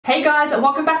Hey guys,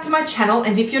 welcome back to my channel,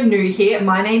 and if you're new here,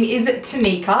 my name is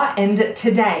Tanika, and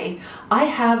today I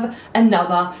have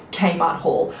another Kmart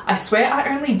haul. I swear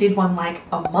I only did one like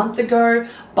a month ago,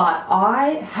 but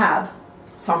I have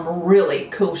some really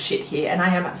cool shit here and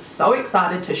I am so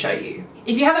excited to show you.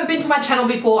 If you haven't been to my channel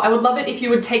before, I would love it if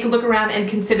you would take a look around and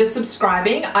consider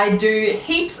subscribing. I do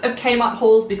heaps of Kmart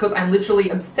hauls because I'm literally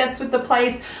obsessed with the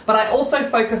place, but I also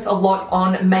focus a lot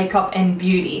on makeup and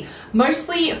beauty,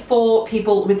 mostly for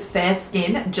people with fair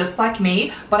skin, just like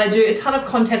me, but I do a ton of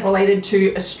content related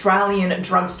to Australian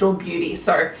drugstore beauty.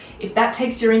 So if that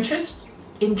takes your interest,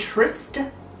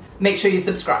 make sure you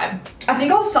subscribe. I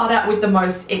think I'll start out with the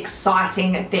most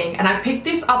exciting thing, and I picked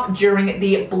this up during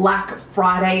the Black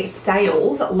Friday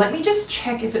sales. Let me just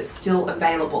check if it's still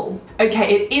available.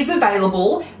 Okay, it is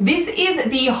available. This is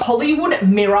the Hollywood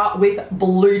mirror with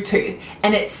Bluetooth,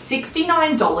 and it's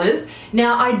 $69.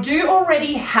 Now, I do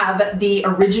already have the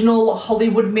original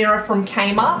Hollywood mirror from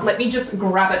Kmart. Let me just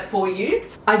grab it for you.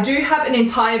 I do have an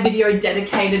entire video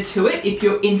dedicated to it if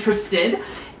you're interested.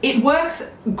 It works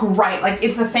great, like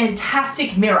it's a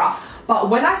fantastic mirror, but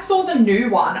when I saw the new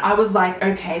one, I was like,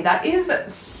 okay, that is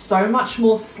so much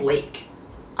more sleek.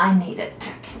 I need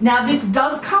it. Now, this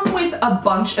does come with a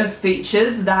bunch of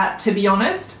features that, to be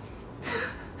honest,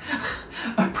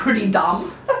 are pretty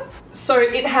dumb. So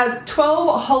it has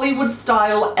 12 Hollywood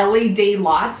style LED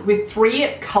lights with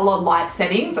 3 color light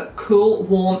settings: cool,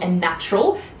 warm, and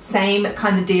natural. Same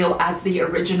kind of deal as the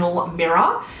original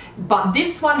mirror. But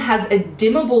this one has a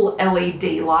dimmable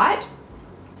LED light.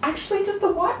 Actually, does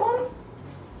the white one?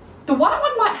 The white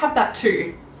one might have that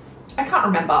too. I can't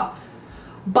remember.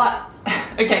 But,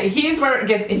 okay, here's where it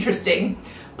gets interesting.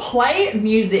 Play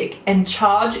music and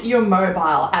charge your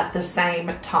mobile at the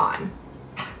same time.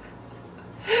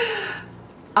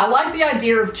 I like the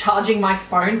idea of charging my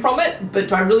phone from it, but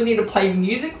do I really need to play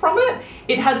music from it?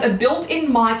 It has a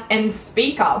built-in mic and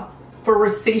speaker for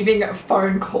receiving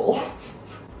phone calls.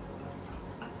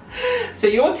 So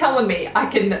you're telling me I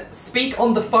can speak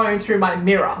on the phone through my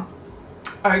mirror?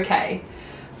 Okay,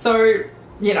 so,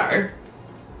 you know,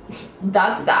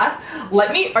 that's that.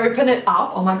 Let me open it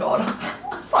up. Oh my god,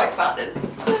 I'm so excited.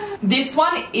 This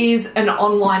one is an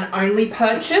online only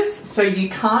purchase, so you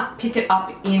can't pick it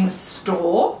up in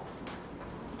store.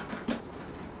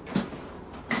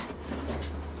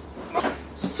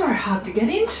 So hard to get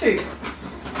into.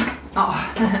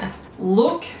 Oh,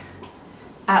 look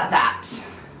at that.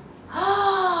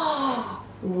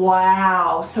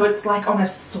 Wow, so it's like on a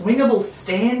swingable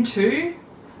stand too.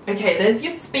 Okay, there's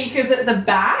your speakers at the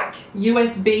back,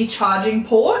 USB charging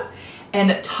port,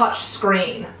 and touch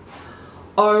screen.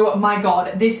 Oh my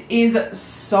god, this is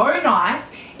so nice.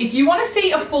 If you want to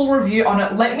see a full review on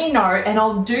it, let me know, and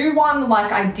I'll do one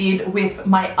like I did with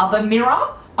my other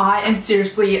mirror. I am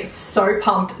seriously so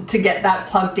pumped to get that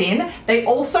plugged in. They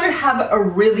also have a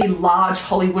really large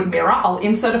Hollywood mirror. I'll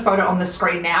insert a photo on the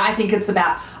screen now. I think it's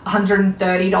about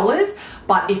 $130,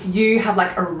 but if you have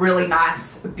like a really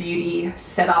nice beauty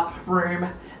setup room,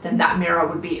 then that mirror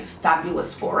would be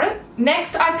fabulous for it.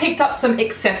 Next, I picked up some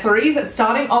accessories,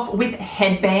 starting off with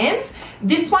headbands.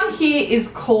 This one here is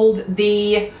called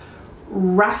the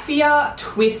Raffia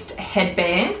Twist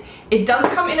headband. It does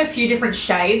come in a few different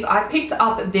shades. I picked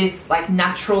up this like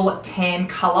natural tan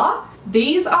color.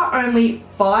 These are only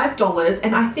 $5,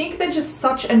 and I think they're just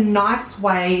such a nice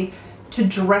way to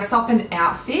dress up an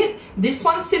outfit. This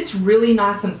one sits really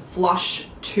nice and flush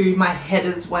to my head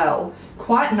as well.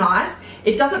 Quite nice.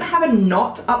 It doesn't have a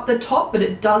knot up the top, but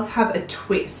it does have a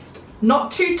twist.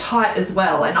 Not too tight as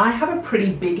well, and I have a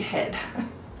pretty big head.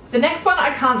 The next one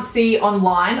I can't see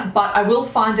online, but I will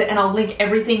find it and I'll link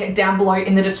everything down below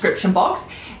in the description box.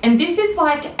 And this is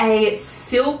like a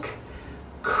silk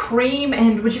cream,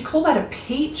 and would you call that a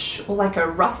peach or like a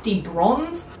rusty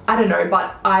bronze? I don't know,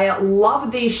 but I love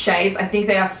these shades. I think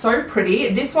they are so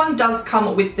pretty. This one does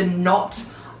come with the knot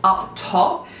up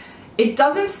top. It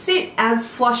doesn't sit as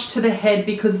flush to the head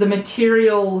because the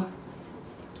material,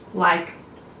 like,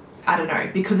 I don't know,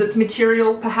 because it's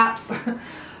material perhaps.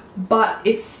 But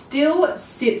it still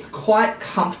sits quite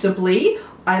comfortably.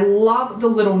 I love the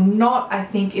little knot. I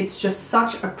think it's just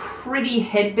such a pretty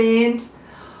headband.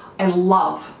 I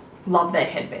love their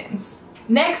headbands.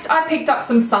 Next, I picked up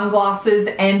some sunglasses,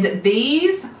 and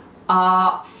these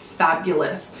are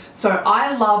fabulous. So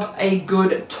I love a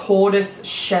good tortoise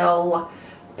shell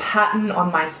pattern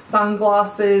on my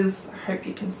sunglasses. I hope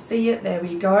you can see it. There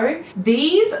we go.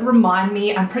 These remind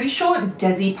me, I'm pretty sure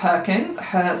Desi Perkins,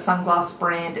 her sunglass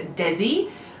brand Desi,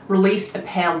 released a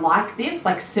pair like this,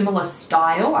 like similar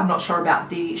style. I'm not sure about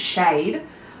the shade,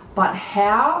 but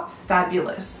how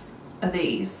fabulous are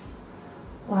these?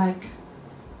 Like,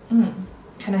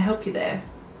 Can I help you there?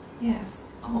 Yes.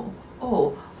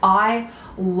 Oh, I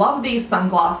love these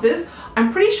sunglasses.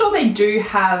 I'm pretty sure they do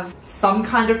have some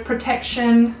kind of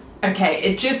protection. Okay,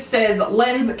 it just says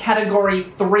lens category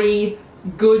 3,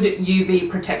 good UV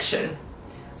protection.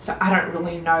 So I don't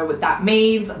really know what that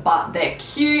means, but they're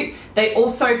cute. They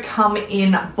also come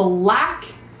in black,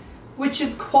 which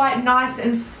is quite nice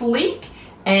and sleek.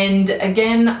 And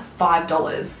again,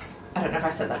 $5. I don't know if I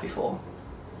said that before,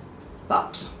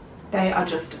 but they are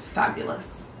just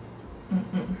fabulous.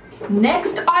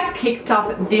 Next, I picked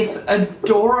up this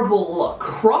adorable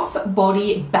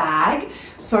crossbody bag.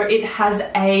 So it has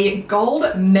a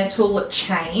gold metal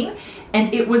chain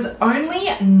and it was only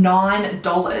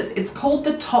 $9. It's called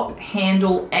the Top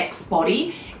Handle X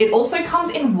Body. It also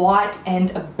comes in white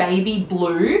and a baby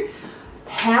blue.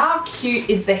 How cute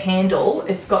is the handle?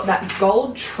 It's got that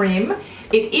gold trim.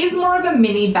 It is more of a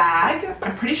mini bag.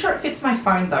 I'm pretty sure it fits my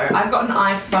phone though. I've got an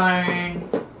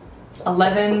iPhone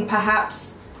 11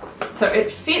 perhaps. So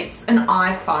it fits an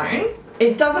iPhone.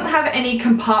 It doesn't have any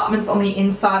compartments on the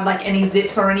inside, like any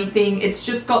zips or anything. It's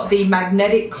just got the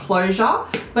magnetic closure.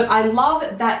 But I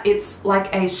love that it's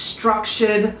like a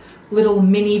structured little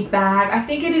mini bag. I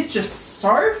think it is just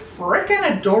so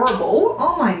freaking adorable.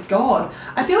 Oh my god.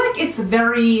 I feel like it's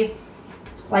very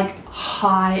like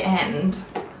high end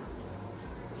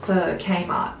for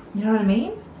Kmart. You know what I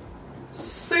mean?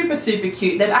 Super, super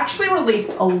cute. They've actually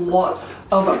released a lot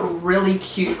of really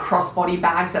cute crossbody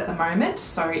bags at the moment,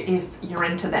 so if you're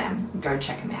into them, go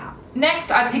check them out.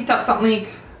 Next, I picked up something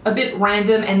a bit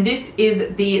random, and this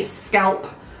is the scalp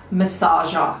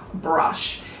massager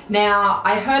brush. Now,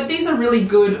 I heard these are really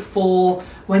good for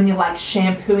when you're like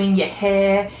shampooing your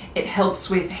hair. It helps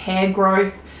with hair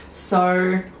growth,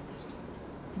 so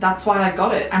that's why I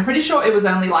got it. I'm pretty sure it was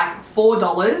only like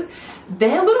 $4.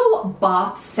 Their little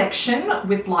bath section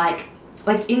with like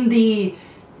in the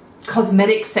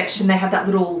cosmetics section, they have that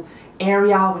little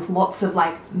area with lots of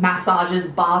like massages,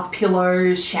 bath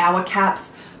pillows, shower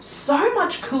caps, so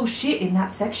much cool shit in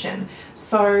that section.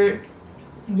 So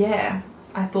yeah,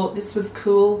 I thought this was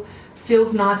cool.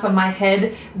 Feels nice on my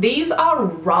head. These are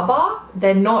rubber,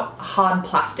 they're not hard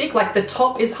plastic. Like the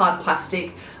top is hard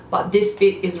plastic, but this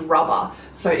bit is rubber,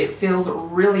 so it feels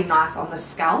really nice on the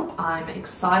scalp. I'm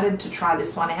excited to try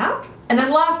this one out. And then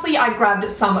lastly, I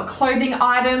grabbed some clothing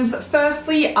items.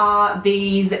 Firstly are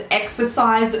these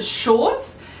exercise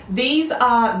shorts. These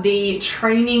are the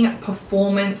training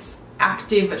performance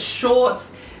active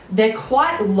shorts. They're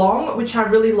quite long, which I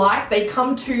really like. They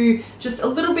come to just a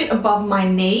little bit above my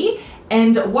knee.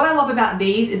 And what I love about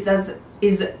these is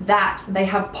that they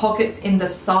have pockets in the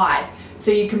side. So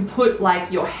you can put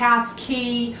like your house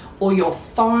key or your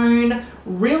phone,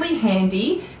 really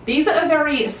handy. These are a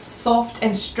very soft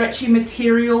and stretchy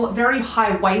material, very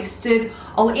high-waisted.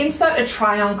 I'll insert a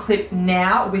try-on clip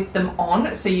now with them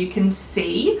on so you can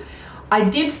see. I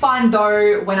did find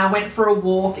though, when I went for a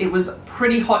walk, it was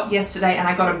pretty hot yesterday and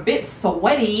I got a bit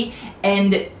sweaty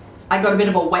and I got a bit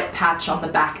of a wet patch on the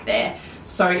back there.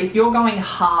 So if you're going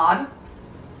hard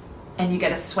and you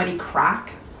get a sweaty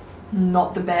crack,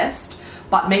 not the best.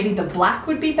 But maybe the black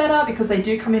would be better because they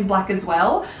do come in black as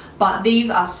well. But these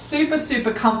are super,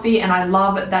 super comfy and I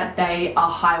love that they are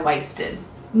high-waisted.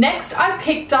 Next, I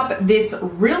picked up this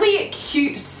really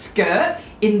cute skirt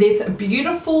in this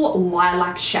beautiful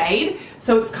lilac shade.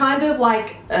 So it's kind of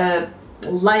like a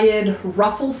layered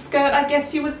ruffle skirt, I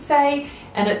guess you would say.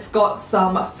 And it's got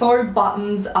some faux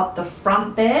buttons up the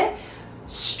front there.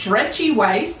 Stretchy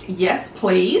waist, yes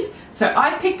please. So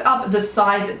I picked up the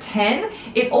size 10.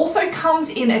 It also comes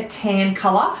in a tan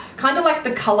color, kind of like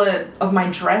the color of my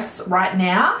dress right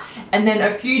now, and then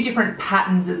a few different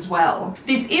patterns as well.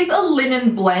 This is a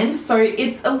linen blend, so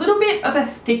it's a little bit of a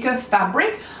thicker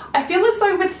fabric. I feel as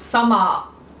though with summer,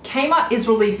 Kmart is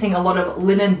releasing a lot of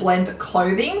linen blend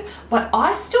clothing, but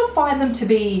I still find them to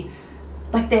be,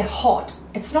 like they're hot.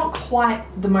 It's not quite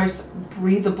the most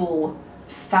breathable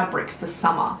fabric for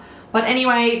summer. But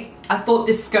anyway, I thought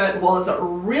this skirt was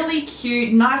really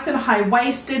cute, nice and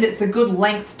high-waisted. It's a good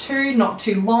length too, not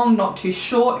too long, not too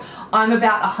short. I'm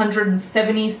about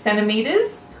 170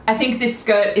 centimeters. I think this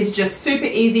skirt is just super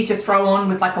easy to throw on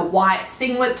with like a white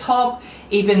singlet top,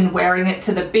 even wearing it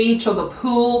to the beach or the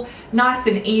pool. Nice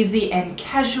and easy and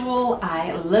casual.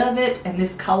 I love it, and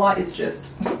this color is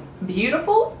just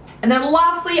beautiful. And then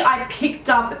lastly, I picked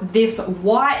up this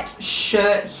white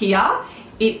shirt here.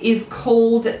 It is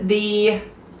called the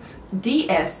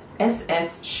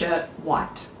DSSS shirt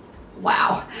white.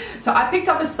 Wow. So I picked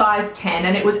up a size 10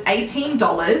 and it was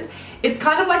 $18. It's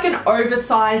kind of like an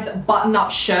oversized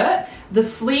button-up shirt. The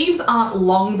sleeves aren't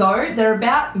long though, they're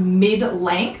about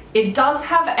mid-length. It does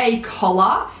have a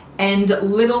collar and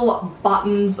little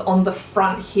buttons on the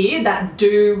front here that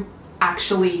do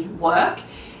actually work.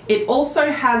 It also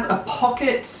has a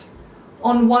pocket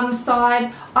on one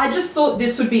side. I just thought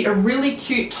this would be a really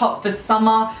cute top for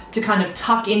summer to kind of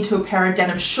tuck into a pair of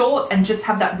denim shorts and just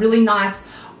have that really nice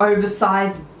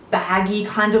oversized baggy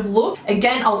kind of look.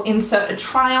 Again, I'll insert a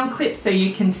try-on clip so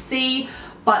you can see,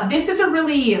 but this is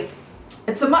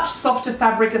it's a much softer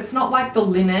fabric. It's not like the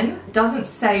linen. It doesn't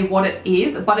say what it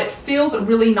is, but it feels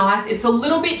really nice. It's a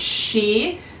little bit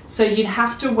sheer, so you'd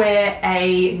have to wear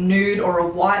a nude or a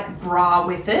white bra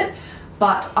with it.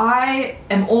 But I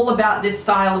am all about this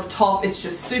style of top. It's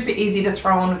just super easy to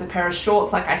throw on with a pair of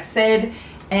shorts, like I said,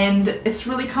 and it's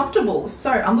really comfortable. So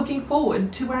I'm looking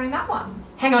forward to wearing that one.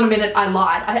 Hang on a minute, I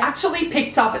lied. I actually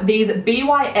picked up these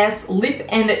BYS Lip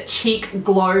and Cheek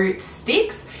Glow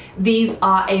Sticks. These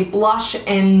are a blush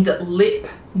and lip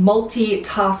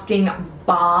multitasking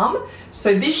balm.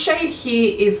 So this shade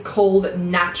here is called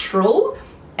Natural,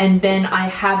 and then I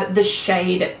have the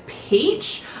shade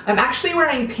Peach. I'm actually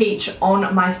wearing Peach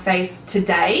on my face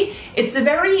today. It's a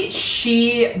very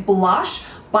sheer blush,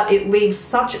 but it leaves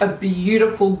such a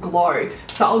beautiful glow.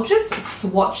 So I'll just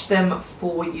swatch them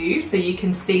for you so you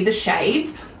can see the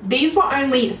shades. These were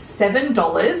only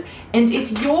 $7, and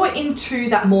if you're into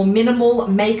that more minimal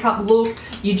makeup look,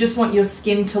 you just want your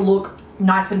skin to look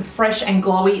nice and fresh and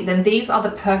glowy, then these are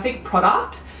the perfect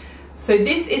product. So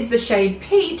this is the shade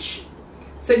Peach.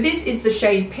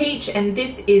 And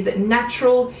this is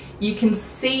Natural. You can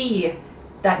see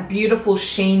that beautiful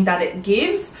sheen that it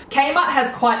gives. Kmart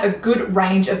has quite a good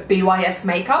range of BYS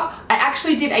makeup. I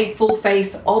actually did a full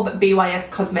face of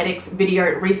BYS Cosmetics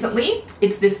video recently.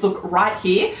 It's this look right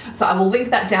here. So I will link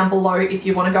that down below if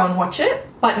you want to go and watch it.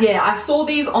 But yeah, I saw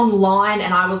these online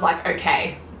and I was like,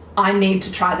 okay, I need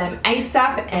to try them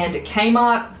ASAP, and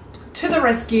Kmart to the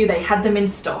rescue, they had them in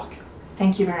stock.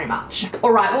 Thank you very much.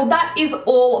 Alright, well that is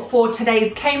all for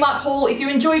today's Kmart haul. If you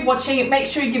enjoyed watching it, make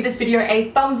sure you give this video a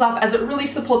thumbs up as it really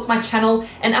supports my channel.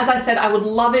 And as I said, I would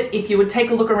love it if you would take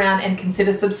a look around and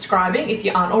consider subscribing if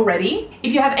you aren't already.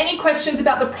 If you have any questions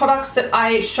about the products that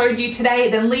I showed you today,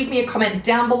 then leave me a comment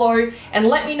down below and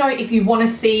let me know if you want to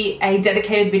see a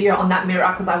dedicated video on that mirror,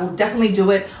 because I will definitely do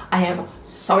it. I am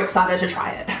so excited to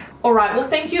try it. Alright, well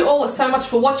thank you all so much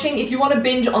for watching. If you want to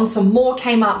binge on some more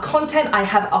Kmart content, I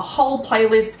have a whole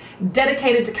playlist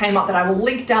dedicated to Kmart that I will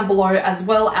link down below, as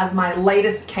well as my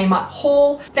latest Kmart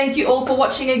haul. Thank you all for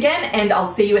watching again, and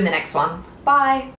I'll see you in the next one. Bye!